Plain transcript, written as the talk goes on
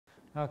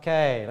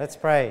Okay, let's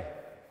pray.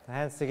 The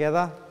hands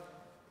together.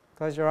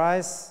 Close your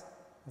eyes.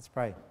 Let's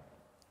pray.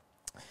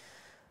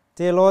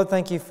 Dear Lord,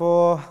 thank you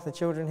for the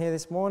children here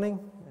this morning.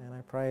 And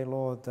I pray,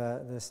 Lord,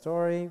 that the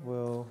story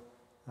will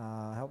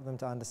help them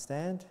to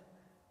understand.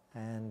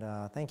 And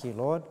thank you,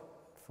 Lord,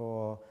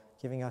 for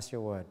giving us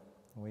your word.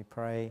 We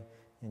pray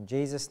in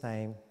Jesus'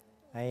 name,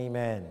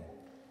 amen.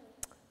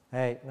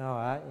 Hey,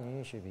 Noah,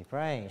 you should be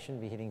praying. You shouldn't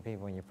be hitting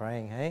people when you're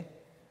praying, hey?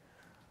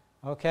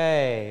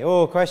 Okay,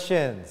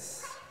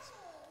 questions?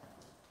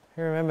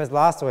 Who remembers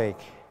last week?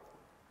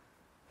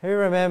 Who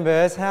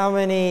remembers how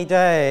many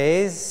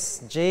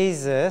days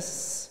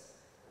Jesus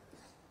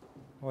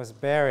was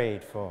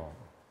buried for?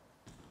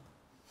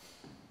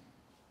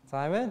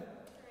 Simon?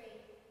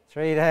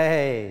 3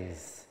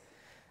 days.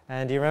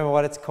 And do you remember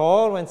what it's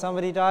called when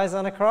somebody dies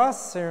on a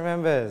cross? Who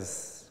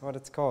remembers what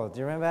it's called? Do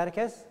you remember,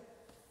 Atticus?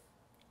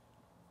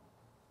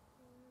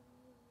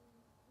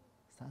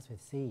 Starts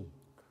with C.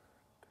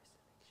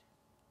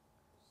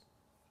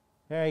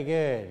 Very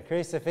good.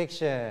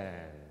 Crucifixion.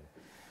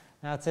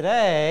 Now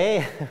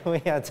today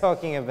we are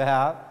talking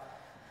about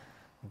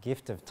the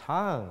gift of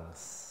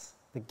tongues.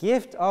 The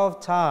gift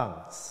of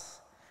tongues.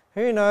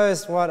 Who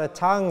knows what a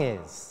tongue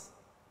is?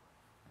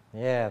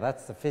 Yeah,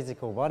 that's the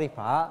physical body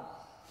part.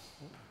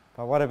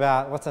 But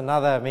what's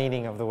another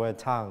meaning of the word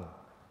tongue?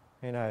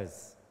 Who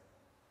knows?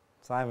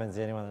 Simon's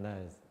the only one that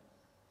knows.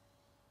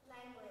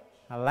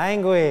 A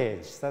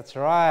language, that's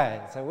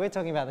right. So we're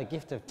talking about the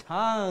gift of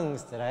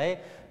tongues today.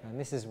 And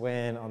this is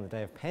when, on the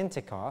day of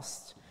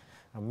Pentecost,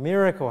 a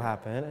miracle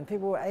happened and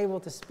people were able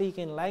to speak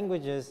in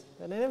languages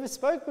that they never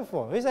spoke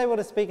before. Who's able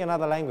to speak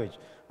another language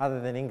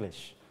other than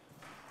English?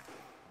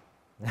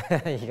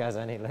 You guys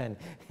only learn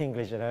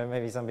English at home.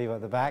 Maybe some people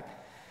at the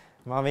back.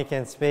 Mommy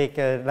can speak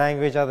a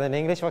language other than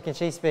English. What can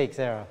she speak,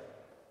 Sarah?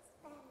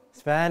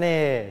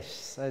 Spanish.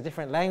 So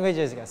different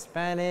languages. You've got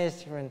Spanish,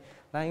 different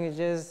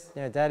languages.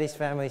 You know, Daddy's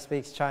family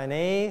speaks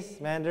Chinese,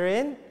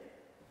 Mandarin,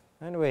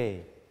 don't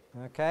we?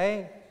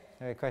 Okay.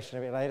 Have a question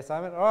a bit later,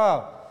 Simon.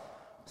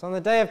 So on the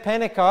day of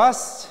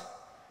Pentecost,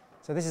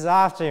 so this is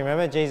after, you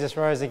remember, Jesus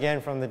rose again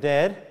from the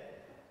dead.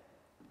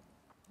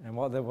 And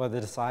what were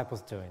the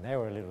disciples doing? They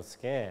were a little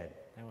scared.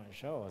 They weren't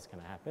sure what was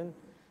going to happen.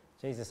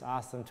 Jesus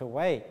asked them to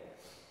wait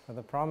for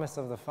the promise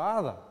of the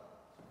Father,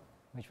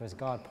 which was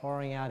God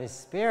pouring out His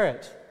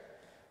Spirit.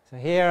 So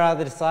here are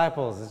the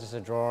disciples. It's just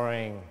a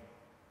drawing.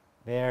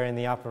 They're in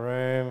the upper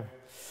room.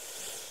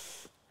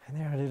 And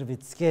they're a little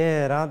bit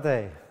scared, aren't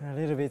they? They're a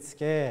little bit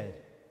scared.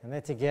 And they're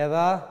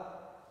together.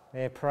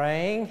 They're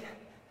praying.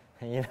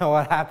 And you know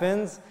what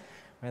happens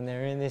when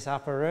they're in this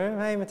upper room?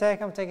 Hey, Mateo,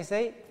 come take a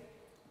seat.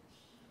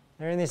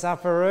 They're in this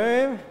upper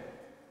room.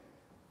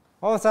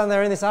 All of a sudden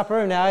they're in this upper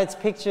room. Now it's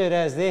pictured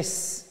as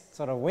this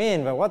sort of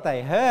wind, but what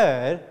they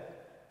heard,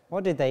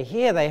 what did they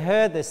hear? They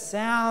heard the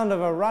sound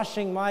of a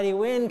rushing mighty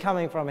wind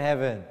coming from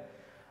heaven.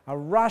 A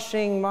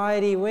rushing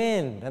mighty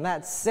wind. And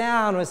that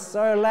sound was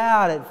so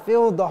loud it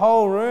filled the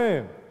whole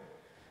room.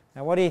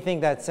 Now what do you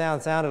think that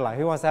sound sounded like?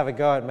 Who wants to have a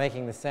go at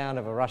making the sound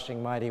of a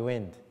rushing mighty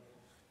wind?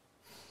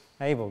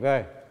 Abel,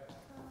 go.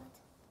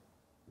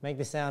 Make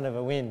the sound of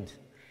a wind.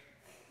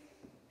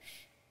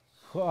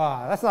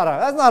 Oh, that's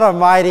not a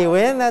mighty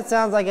wind. That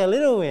sounds like a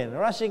little wind. A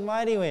rushing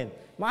mighty wind.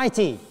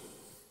 Mighty.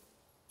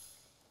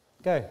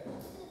 Go.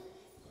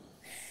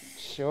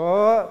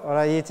 Sure. What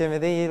about you,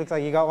 Timothy? You look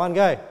like you got one.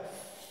 Go.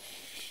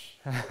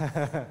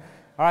 All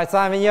right,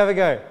 Simon, you have a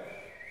go.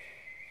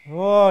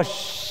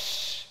 Whoosh.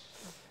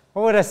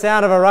 What would a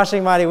sound of a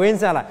rushing mighty wind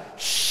sound like?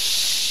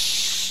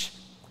 Shh.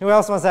 Who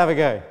else wants to have a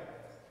go?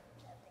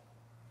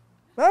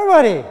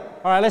 Nobody. All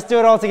right, let's do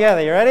it all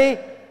together. You ready?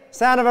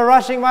 Sound of a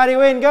rushing mighty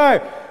wind.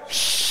 Go.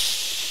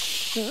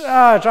 Shh.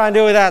 Oh, try and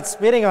do it without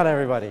spitting on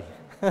everybody.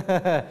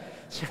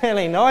 It's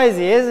really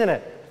noisy, isn't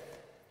it?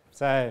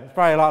 So it's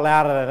probably a lot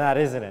louder than that,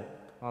 isn't it?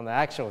 On the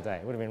actual day.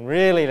 It would have been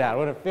really loud. It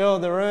would have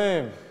filled the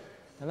room.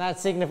 And that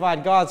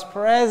signified God's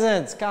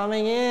presence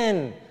coming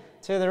in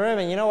to the room.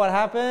 And you know what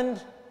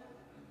happened?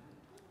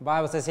 The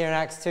Bible says here in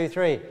Acts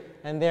 2:3,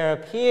 and there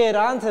appeared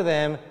unto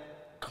them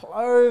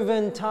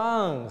cloven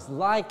tongues,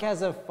 like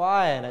as of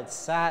fire, and it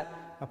sat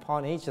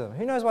upon each of them.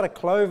 Who knows what a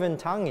cloven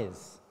tongue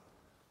is?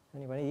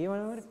 Anybody? You want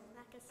to know what it is?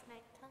 Like a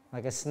snake tongue.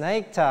 Like a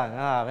snake tongue.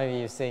 Ah, maybe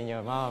you've seen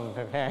your mum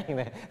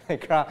preparing the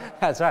craft.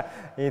 That's right.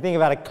 You think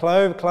about a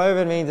clove.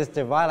 Cloven means it's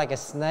divided. Like a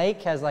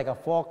snake has like a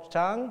forked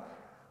tongue.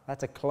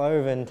 That's a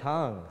cloven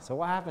tongue. So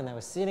what happened? They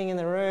were sitting in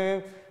the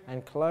room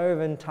and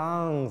cloven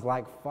tongues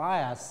like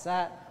fire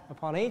sat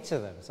upon each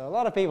of them. So a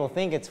lot of people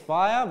think it's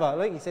fire, but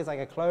look, he says like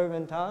a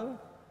cloven tongue.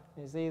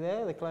 You see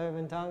there, the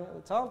cloven tongue at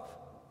the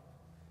top?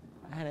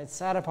 And it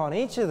sat upon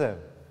each of them.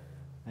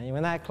 And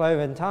when that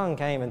cloven tongue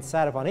came and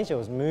sat upon each, it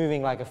was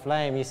moving like a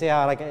flame. You see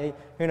how,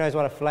 who knows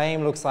what a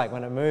flame looks like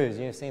when it moves?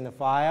 You've seen the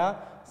fire,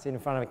 sit in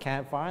front of a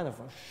campfire, and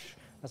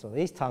that's what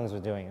these tongues were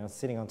doing. It was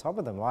sitting on top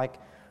of them like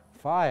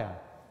fire.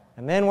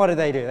 And then what did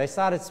they do? They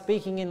started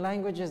speaking in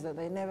languages that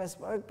they never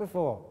spoke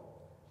before.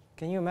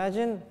 Can you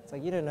imagine? It's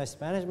like you don't know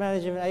Spanish.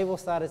 Imagine if Abel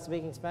started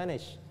speaking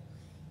Spanish.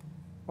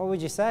 What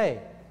would you say?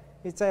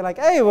 You'd say like,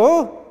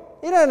 Abel,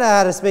 You don't know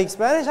how to speak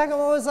Spanish. How come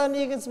all of a sudden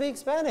you can speak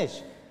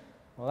Spanish?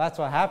 Well, that's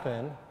what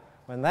happened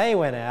when they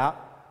went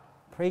out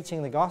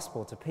preaching the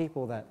gospel to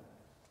people that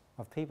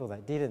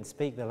didn't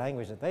speak the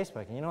language that they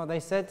spoke. And you know what they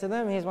said to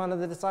them? Here's one of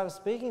the disciples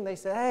speaking. They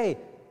said, hey,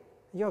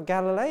 you're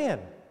Galilean,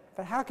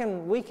 but how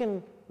can we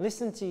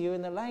listen to you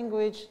in the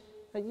language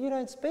that you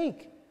don't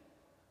speak?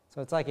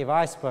 So it's like if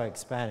I spoke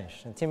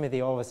Spanish and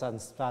Timothy all of a sudden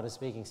started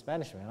speaking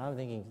Spanish to me, and I'm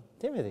thinking,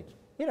 Timothy,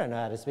 you don't know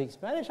how to speak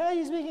Spanish. How are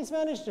you speaking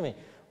Spanish to me?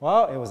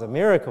 Well, it was a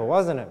miracle,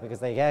 wasn't it? Because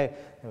they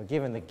were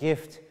given the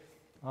gift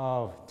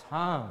of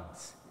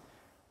tongues.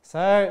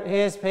 So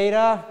here's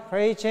Peter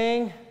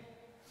preaching.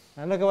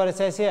 And look at what it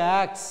says here,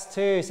 Acts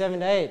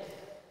 2:7-8.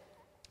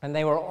 And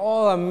they were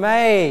all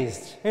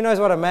amazed. Who knows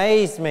what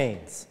amazed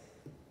means?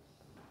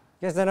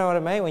 You guys don't know what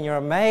it means? When you're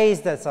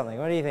amazed at something,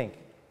 what do you think?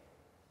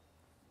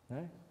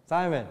 No?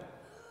 Simon?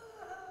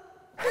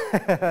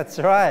 That's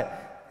right.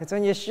 It's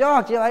when you're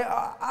shocked. You're like,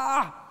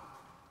 ah.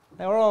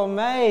 They were all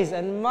amazed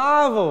and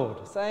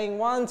marveled, saying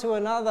one to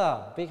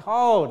another,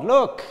 behold,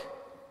 look,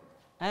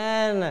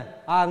 and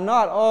are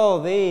not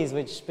all these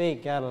which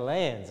speak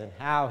Galileans? And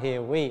how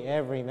hear we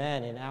every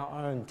man in our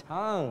own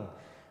tongue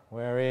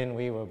wherein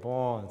we were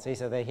born? See,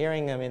 so they're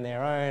hearing them in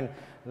their own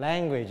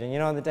language. And you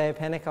know, on the day of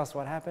Pentecost,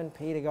 what happened?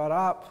 Peter got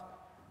up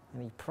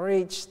and he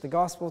preached the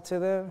gospel to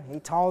them. He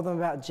told them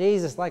about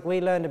Jesus, like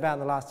we learned about in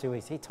the last 2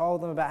 weeks. He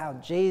told them about how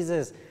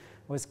Jesus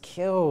was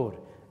killed,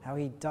 how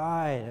he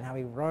died, and how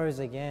he rose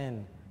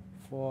again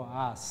for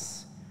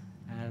us.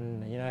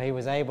 And you know, he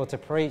was able to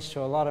preach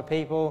to a lot of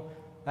people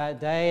that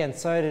day, and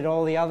so did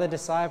all the other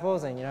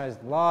disciples. And you know,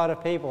 a lot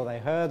of people, they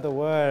heard the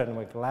word and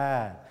were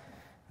glad,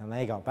 and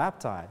they got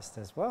baptized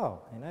as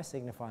well, you know,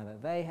 signifying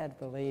that they had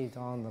believed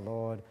on the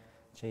Lord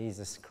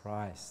Jesus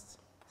Christ.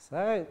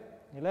 So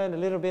you learned a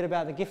little bit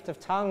about the gift of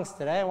tongues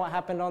today and what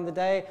happened on the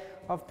day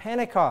of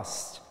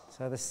Pentecost.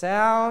 So the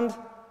sound,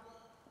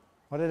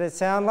 what did it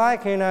sound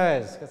like? Who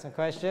knows? Got some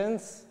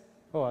questions?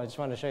 Oh, I just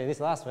wanted to show you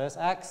this last verse,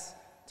 Acts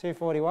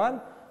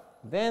 2:41.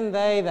 Then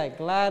they that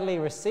gladly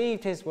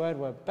received his word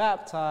were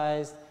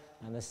baptized,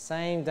 and the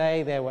same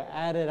day there were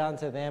added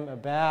unto them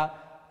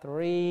about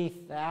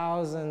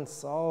 3,000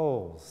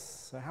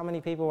 souls. So how many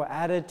people were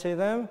added to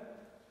them?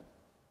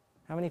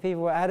 How many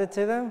people were added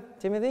to them,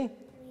 Timothy?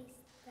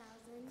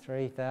 3,000.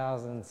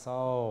 3,000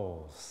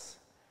 souls.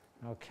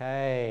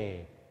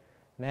 Okay.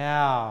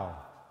 Now,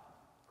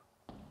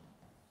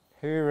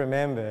 who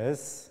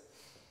remembers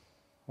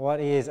what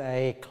is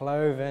a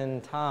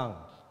cloven tongue?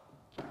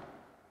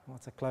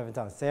 What's a cloven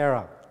tongue?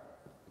 Sarah.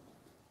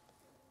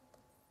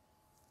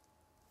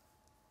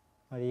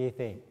 What do you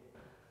think?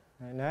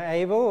 No,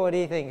 Abel, what do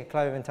you think a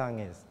cloven tongue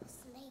is?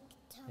 Snake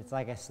tongue. It's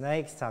like a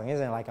snake's tongue,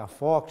 isn't it? Like a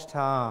forked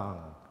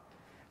tongue.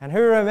 And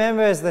who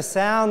remembers the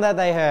sound that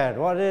they heard?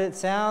 What did it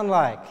sound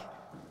like?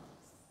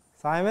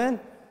 Simon?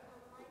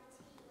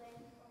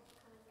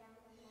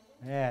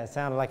 Yeah, it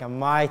sounded like a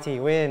mighty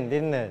wind,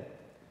 didn't it?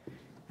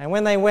 And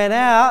when they went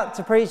out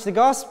to preach the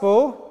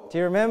gospel, do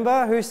you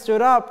remember who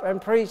stood up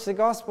and preached the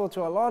gospel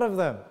to a lot of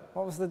them?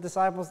 What was the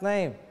disciples'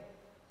 name?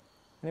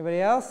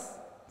 Anybody else?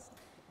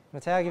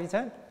 Matteo, give you a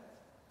turn.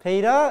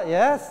 Peter,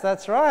 yes,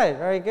 that's right,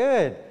 very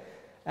good.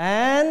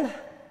 And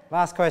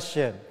last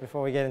question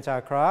before we get into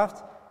our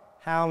craft.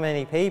 How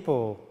many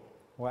people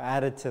were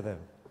added to them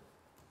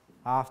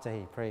after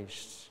he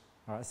preached?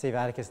 All right, let's see if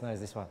Atticus knows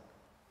this one.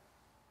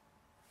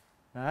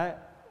 All right.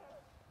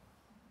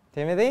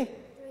 Timothy?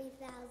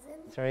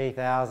 3,000.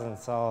 3,000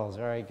 souls,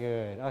 very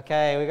good.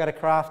 Okay, we've got a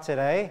craft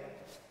today.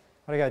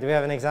 What do we got? Do we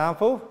have an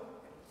example?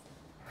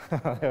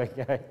 There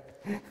we go.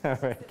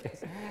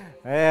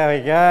 There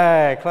we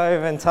go,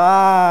 cloven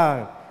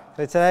tongue.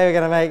 So today we're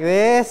going to make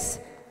this.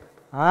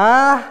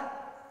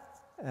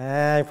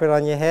 And put it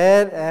on your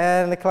head,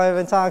 and the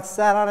cloven tongue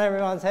sat on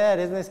everyone's head.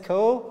 Isn't this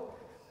cool?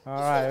 All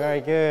right,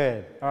 very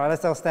good. All right,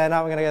 let's all stand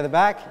up. We're going to go to the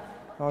back,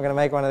 and we're going to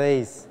make one of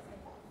these.